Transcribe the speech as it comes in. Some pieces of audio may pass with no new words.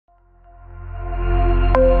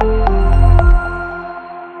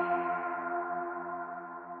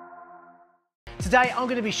today I'm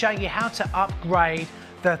going to be showing you how to upgrade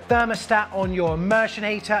the thermostat on your immersion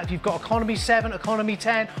heater. If you've got economy 7, economy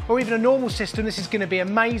 10, or even a normal system, this is going to be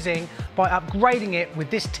amazing by upgrading it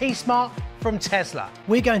with this T-Smart from Tesla.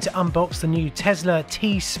 We're going to unbox the new Tesla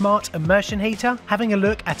T-Smart immersion heater, having a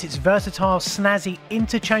look at its versatile, snazzy,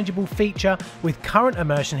 interchangeable feature with current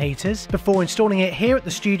immersion heaters before installing it here at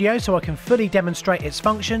the studio so I can fully demonstrate its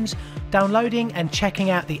functions, downloading and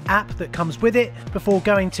checking out the app that comes with it before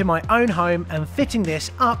going to my own home and fitting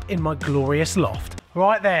this up in my glorious loft.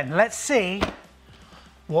 Right then, let's see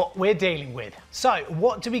what we're dealing with. So,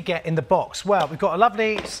 what do we get in the box? Well, we've got a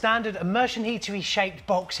lovely standard immersion heater-y shaped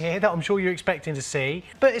box here that I'm sure you're expecting to see,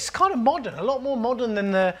 but it's kind of modern, a lot more modern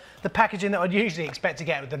than the packaging that I'd usually expect to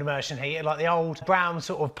get with an immersion heater, like the old brown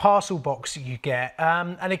sort of parcel box that you get.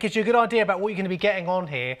 And it gives you a good idea about what you're going to be getting on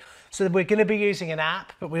here. So we're going to be using an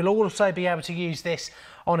app, but we'll also be able to use this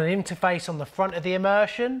on an interface on the front of the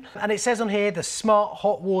immersion. And it says on here, the smart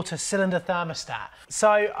hot water cylinder thermostat.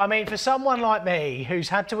 So, I mean, for someone like me who's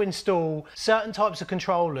had to install certain types of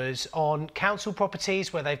controllers on council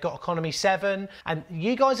properties where they've got economy 7, and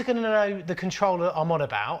you guys are going to know the controller I'm on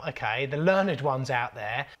about, okay, the learned ones out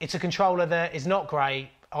there. It's a controller that is not great.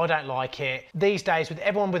 I don't like it. These days, with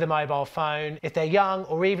everyone with a mobile phone, if they're young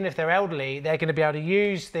or even if they're elderly, they're going to be able to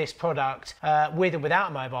use this product with or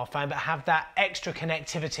without a mobile phone, but have that extra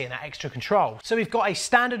connectivity and that extra control. So we've got a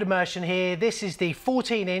standard immersion here. This is the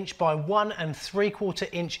 14-inch by 1 3/4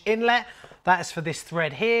 inch inlet. That is for this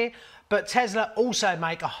thread here. But Tesla also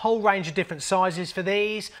make a whole range of different sizes for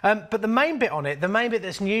these. But the main bit on it, the main bit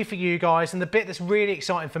that's new for you guys and the bit that's really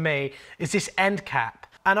exciting for me is this end cap.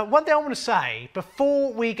 And one thing I want to say,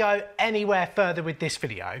 before we go anywhere further with this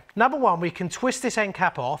video, number one, we can twist this end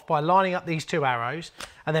cap off by lining up these 2 arrows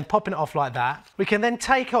and then popping it off like that. We can then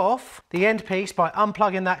take off the end piece by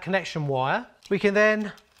unplugging that connection wire. We can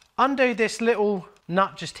then undo this little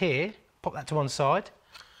nut just here, pop that to one side,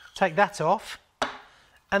 take that off,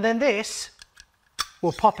 and then this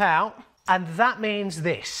will pop out, and that means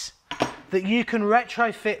this, that you can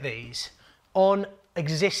retrofit these on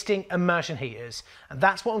existing immersion heaters, and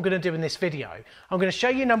that's what I'm going to do in this video. I'm going to show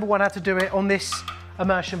you, number one, how to do it on this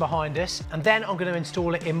immersion behind us, and then I'm going to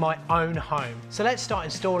install it in my own home. So let's start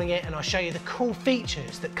installing it and I'll show you the cool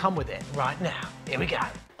features that come with it right now. Here we go.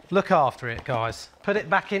 Look after it, guys. Put it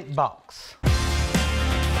back in box.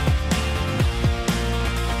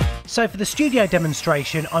 So for the studio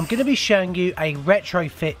demonstration, I'm going to be showing you a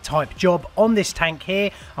retrofit type job on this tank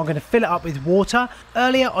here. I'm going to fill it up with water.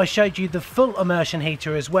 Earlier I showed you the full immersion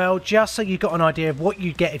heater as well, just so you got an idea of what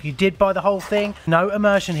you'd get if you did buy the whole thing. No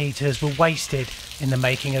immersion heaters were wasted in the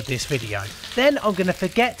making of this video. Then I'm going to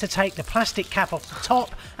forget to take the plastic cap off the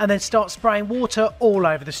top and then start spraying water all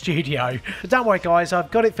over the studio. But don't worry guys, I've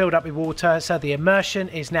got it filled up with water, so the immersion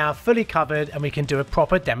is now fully covered and we can do a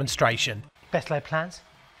proper demonstration. Best laid plans?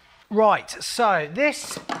 Right, so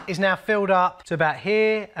this is now filled up to about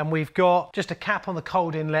here, and we've got just a cap on the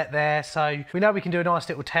cold inlet there, so we know we can do a nice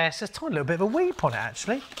little test. There's a tiny little bit of a weep on it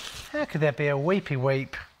actually. How could there be a weepy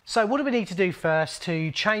weep? So what do we need to do first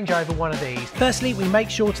to change over one of these? Firstly, we make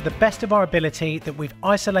sure to the best of our ability that we've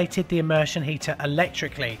isolated the immersion heater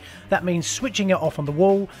electrically. That means switching it off on the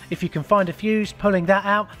wall, if you can find a fuse, pulling that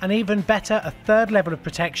out, and even better, a third level of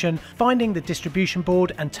protection, finding the distribution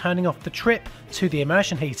board and turning off the trip to the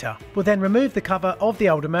immersion heater. We'll then remove the cover of the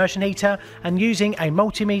old immersion heater and using a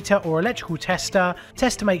multimeter or electrical tester,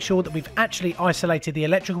 test to make sure that we've actually isolated the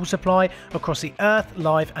electrical supply across the earth,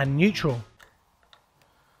 live and neutral.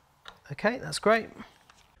 Okay, that's great.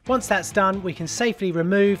 Once that's done, we can safely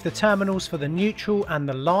remove the terminals for the neutral and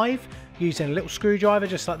the live using a little screwdriver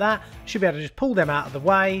just like that. Should be able to just pull them out of the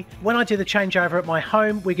way. When I do the changeover at my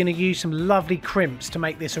home, we're going to use some lovely crimps to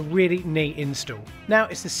make this a really neat install. Now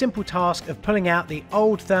it's the simple task of pulling out the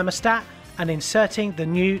old thermostat and inserting the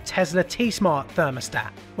new Tesla T-Smart thermostat.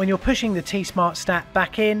 When you're pushing the T-Smart stat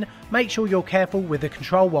back in, make sure you're careful with the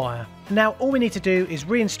control wire. Now all we need to do is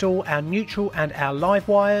reinstall our neutral and our live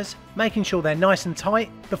wires, making sure they're nice and tight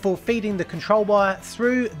before feeding the control wire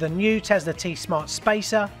through the new Tesla T-Smart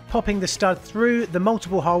spacer, popping the stud through the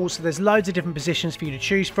multiple holes, so there's loads of different positions for you to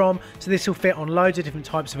choose from, so this will fit on loads of different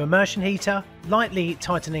types of immersion heater, lightly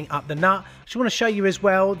tightening up the nut. I just want to show you as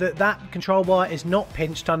well that that control wire is not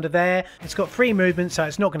pinched under there. It's got free movement, so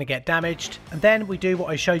it's not going to get damaged. And then we do what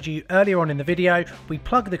I showed you earlier on in the video. We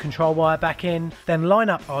plug the control wire back in, then line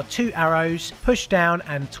up our 2 arrows, push down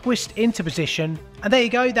and twist into position. And there you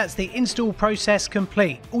go, that's the install process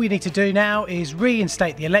complete. All you need to do now is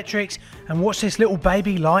reinstate the electrics and watch this little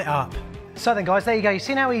baby light up. So then guys, there you go. You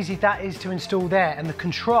see how easy that is to install there, and the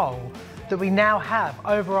control that we now have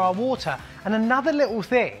over our water. And another little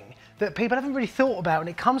thing that people haven't really thought about when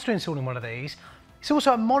it comes to installing one of these. It's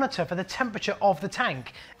also a monitor for the temperature of the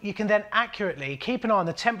tank. You can then accurately keep an eye on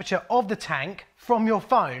the temperature of the tank from your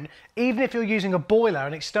phone, even if you're using a boiler,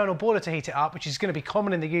 an external boiler to heat it up, which is going to be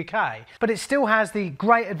common in the UK. But it still has the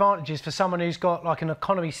great advantages for someone who's got like an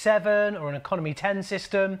economy 7 or an economy 10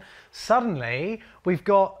 system. Suddenly, we've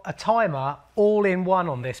got a timer all in one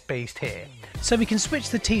on this beast here. So we can switch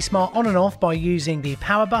the T-Smart on and off by using the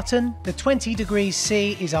power button. The 20 degrees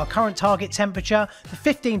C is our current target temperature. The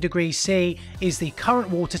 15 degrees C is the current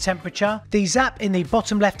water temperature. The zap in the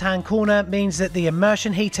bottom left-hand corner means that the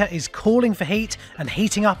immersion heater is calling for heat and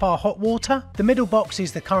heating up our hot water. The middle box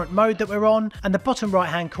is the current mode that we're on, and the bottom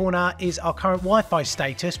right-hand corner is our current Wi-Fi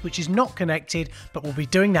status, which is not connected, but we'll be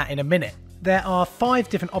doing that in a minute. There are 5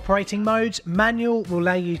 different operating modes. Manual will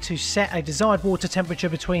allow you to set a desired water temperature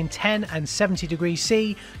between 10 and 70 degrees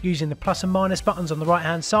C using the plus and minus buttons on the right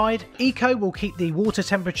hand side. Eco will keep the water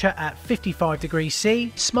temperature at 55 degrees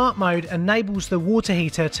C. Smart mode enables the water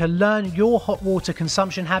heater to learn your hot water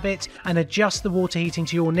consumption habits and adjust the water heating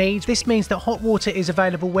to your needs. This means that hot water is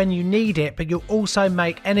available when you need it, but you'll also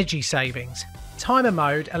make energy savings. Timer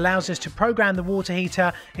mode allows us to program the water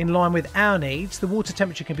heater in line with our needs. The water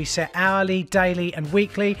temperature can be set hourly, daily and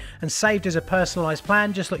weekly and saved as a personalised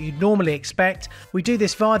plan, just like you'd normally expect. We do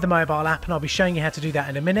this via the mobile app and I'll be showing you how to do that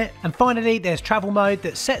in a minute. And finally, there's travel mode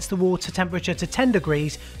that sets the water temperature to 10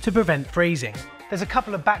 degrees to prevent freezing. There's a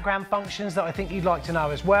couple of background functions that I think you'd like to know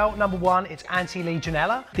as well. Number one, it's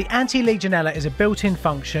Anti-Legionella. The Anti-Legionella is a built-in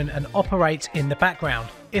function and operates in the background.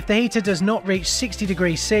 If the heater does not reach 60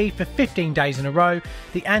 degrees C for 15 days in a row,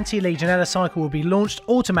 the Anti-Legionella cycle will be launched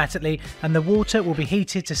automatically and the water will be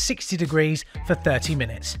heated to 60 degrees for 30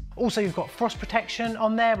 minutes. Also, you've got frost protection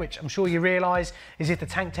on there, which I'm sure you realise is if the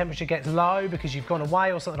tank temperature gets low because you've gone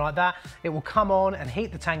away or something like that, it will come on and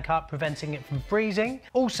heat the tank up, preventing it from freezing.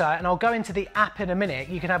 Also, and I'll go into the app in a minute,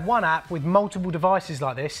 you can have one app with multiple devices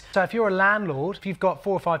like this. So if you're a landlord, if you've got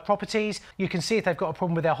 4 or 5 properties, you can see if they've got a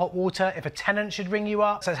problem with their hot water, if a tenant should ring you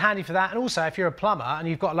up. So it's handy for that. And also, if you're a plumber and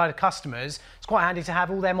you've got a load of customers, it's quite handy to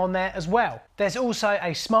have all them on there as well. There's also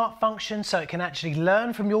a smart function, so it can actually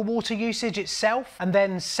learn from your water usage itself and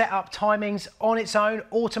then set up timings on its own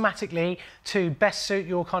automatically to best suit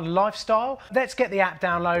your kind of lifestyle. Let's get the app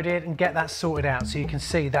downloaded and get that sorted out so you can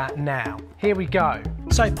see that now. Here we go.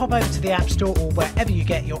 So pop over to the App Store or wherever you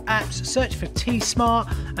get your apps, search for T-Smart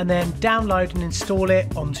and then download and install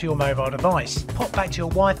it onto your mobile device. Pop back to your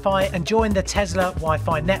Wi-Fi and join the Tesla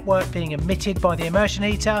Wi-Fi network being emitted by the immersion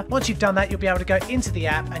heater. Once you've done that, you'll be able to go into the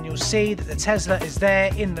app and you'll see that the Tesla is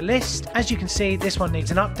there in the list. As you can see, this one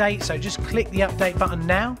needs an update, so just click the update button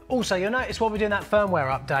now. Also, you'll notice while we're doing that firmware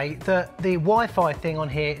update that the Wi-Fi thing on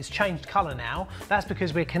here is changed colour now. That's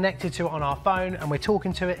because we're connected to it on our phone and we're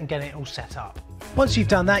talking to it and getting it all set up. Once you've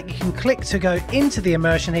done that, you can click to go into the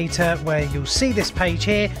immersion heater where you'll see this page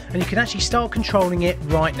here and you can actually start controlling it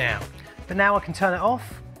right now. But now I can turn it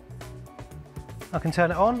off. I can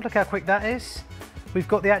turn it on. Look how quick that is. We've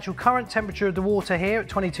got the actual current temperature of the water here at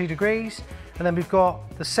 22 degrees, and then we've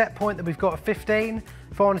got the set point that we've got at 15.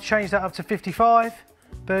 If I want to change that up to 55,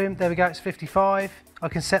 boom, there we go, it's 55. I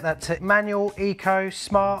can set that to manual, eco,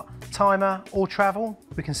 smart, timer, or travel.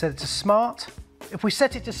 We can set it to smart. If we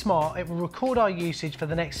set it to smart, it will record our usage for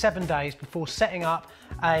the next 7 days before setting up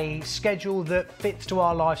a schedule that fits to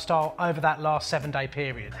our lifestyle over that last 7-day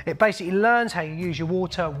period. It basically learns how you use your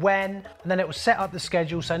water, when, and then it will set up the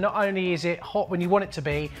schedule so not only is it hot when you want it to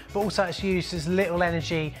be, but also it's used as little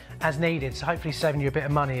energy as needed, so hopefully saving you a bit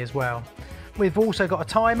of money as well. We've also got a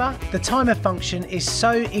timer. The timer function is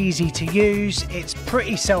so easy to use. It's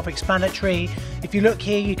pretty self-explanatory. If you look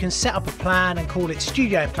here, you can set up a plan and call it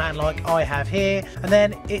studio plan like I have here. And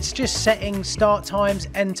then it's just setting start times,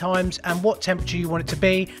 end times, and what temperature you want it to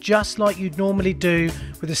be, just like you'd normally do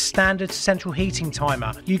with a standard central heating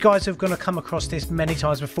timer. You guys have gonna come across this many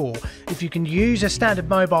times before. If you can use a standard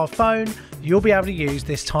mobile phone, you'll be able to use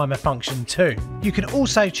this timer function too. You can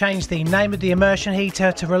also change the name of the immersion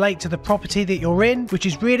heater to relate to the property that you're in, which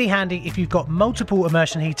is really handy if you've got multiple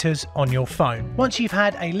immersion heaters on your phone. Once you've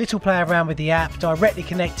had a little play around with the app directly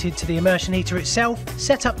connected to the immersion heater itself,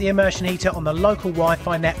 set up the immersion heater on the local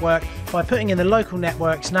Wi-Fi network by putting in the local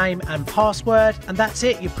network's name and password, and that's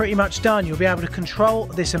it, you're pretty much done. You'll be able to control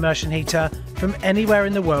this immersion heater from anywhere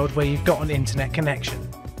in the world where you've got an internet connection.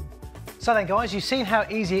 So then guys, you've seen how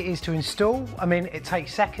easy it is to install. I mean, it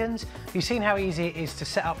takes seconds. You've seen how easy it is to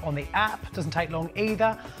set up on the app. It doesn't take long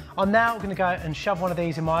either. I'm now gonna go and shove one of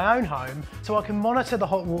these in my own home so I can monitor the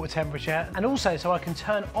hot water temperature and also so I can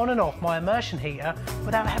turn on and off my immersion heater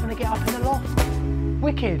without having to get up in the loft.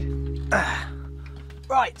 Wicked.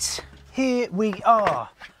 Right, here we are.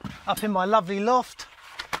 up in my lovely loft.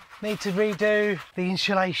 Need to redo the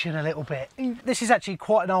insulation a little bit. This is actually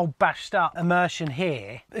quite an old bashed up Immersion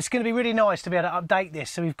here. It's going to be really nice to be able to update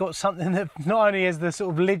this so we've got something that not only has the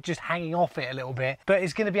sort of lid just hanging off it a little bit, but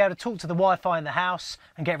it's going to be able to talk to the Wi-Fi in the house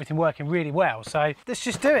and get everything working really well. So let's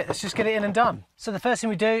just do it. Let's just get it in and done. So the first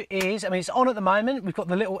thing we do is, it's on at the moment. We've got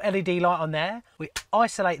the little LED light on there. We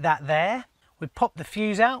isolate that there. We pop the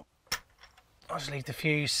fuse out. I'll just leave the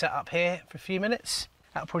fuse set up here for a few minutes.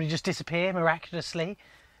 That'll probably just disappear miraculously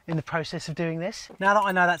in the process of doing this. Now that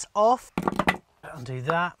I know that's off, undo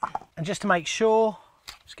that. And just to make sure,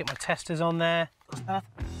 just get my testers on there.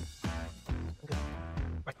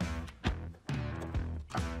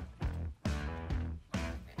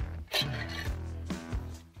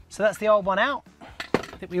 So that's the old one out. I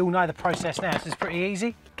think we all know the process now, so it's pretty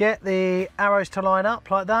easy. Get the arrows to line up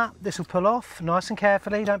like that. This will pull off nice and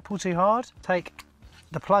carefully, don't pull too hard. Take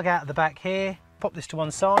the plug out of the back here, pop this to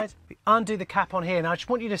one side, undo the cap on here. Now I just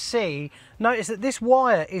want you to notice that this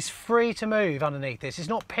wire is free to move underneath this. It's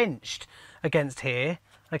not pinched against here,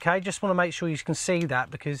 okay? Just want to make sure you can see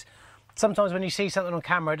that, because sometimes when you see something on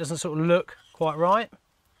camera, it doesn't sort of look quite right.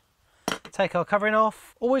 Take our covering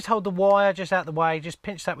off. Always hold the wire just out the way, just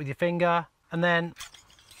pinch that with your finger, and then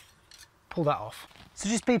pull that off. So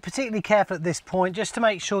just be particularly careful at this point, just to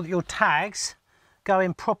make sure that your tags go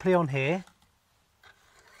in properly on here.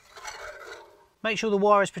 Make sure the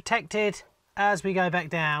wire is protected as we go back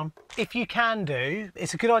down. If you can do,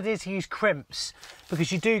 it's a good idea to use crimps,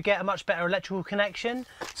 because you do get a much better electrical connection.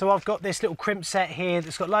 So I've got this little crimp set here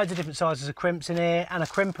that's got loads of different sizes of crimps in here, and a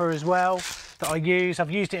crimper as well that I use. I've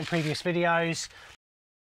used it in previous videos.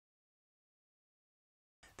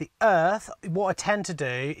 The earth, what I tend to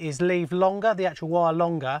do is leave longer, the actual wire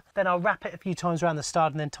longer, then I'll wrap it a few times around the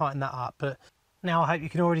stud and then tighten that up. But now I hope you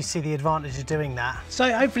can already see the advantage of doing that.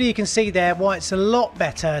 So hopefully you can see there why it's a lot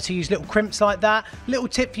better to use little crimps like that. Little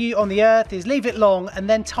tip for you on the earth is leave it long and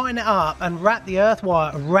then tighten it up and wrap the earth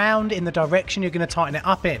wire around in the direction you're going to tighten it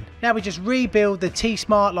up in. Now we just rebuild the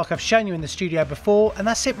T-Smart like I've shown you in the studio before, and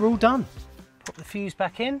that's it, we're all done. Pop the fuse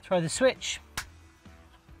back in, throw the switch,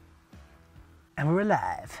 and we're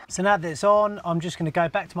alive. So now that it's on, I'm just going to go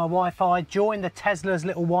back to my Wi-Fi, join the Tesla's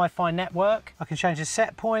little Wi-Fi network. I can change the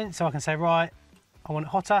set point, so I can say, right, I want it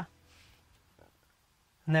hotter.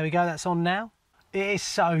 And there we go, that's on now. It is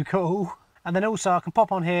so cool. And then also I can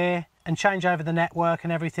pop on here and change over the network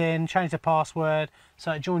and everything, change the password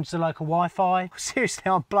so it joins the local Wi-Fi. Seriously,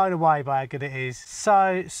 I'm blown away by how good it is.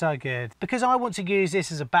 So good. Because I want to use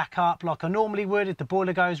this as a backup like I normally would if the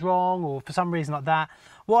boiler goes wrong or for some reason like that.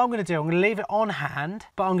 What I'm going to do, I'm going to leave it on hand,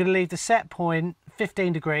 but I'm going to leave the set point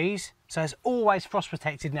 15 degrees. So it's always frost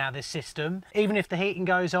protected now, this system. Even if the heating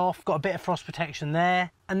goes off, got a bit of frost protection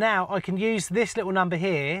there. And now I can use this little number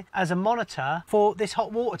here as a monitor for this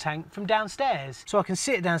hot water tank from downstairs. So I can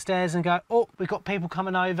sit downstairs and go, oh, we've got people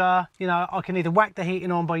coming over. You know, I can either whack the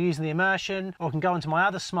heating on by using the Immersion, or I can go into my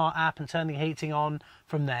other smart app and turn the heating on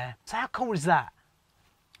from there. So how cool is that?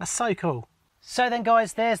 That's so cool. So then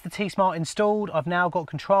guys, there's the T-Smart installed. I've now got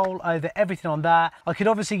control over everything on that. I could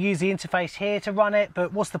obviously use the interface here to run it,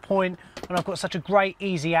 but what's the point when I've got such a great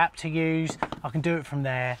easy app to use? I can do it from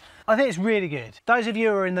there. I think it's really good. Those of you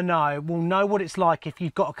who are in the know will know what it's like if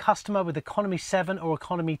you've got a customer with economy 7 or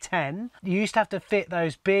economy 10. You used to have to fit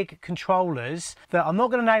those big controllers that, I'm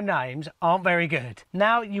not going to name names, aren't very good.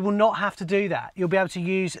 Now you will not have to do that. You'll be able to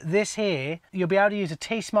use this here. You'll be able to use a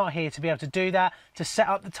T-Smart here to be able to do that, to set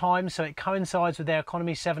up the time so it coincides with their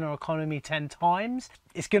economy 7 or economy 10 times.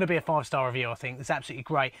 It's going to be a 5-star review, I think. It's absolutely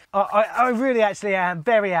great. I really actually am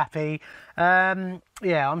very happy.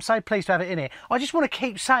 Yeah, I'm so pleased to have it in here. I just want to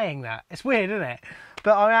keep saying that. It's weird, isn't it?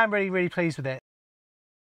 But I am really, really pleased with it.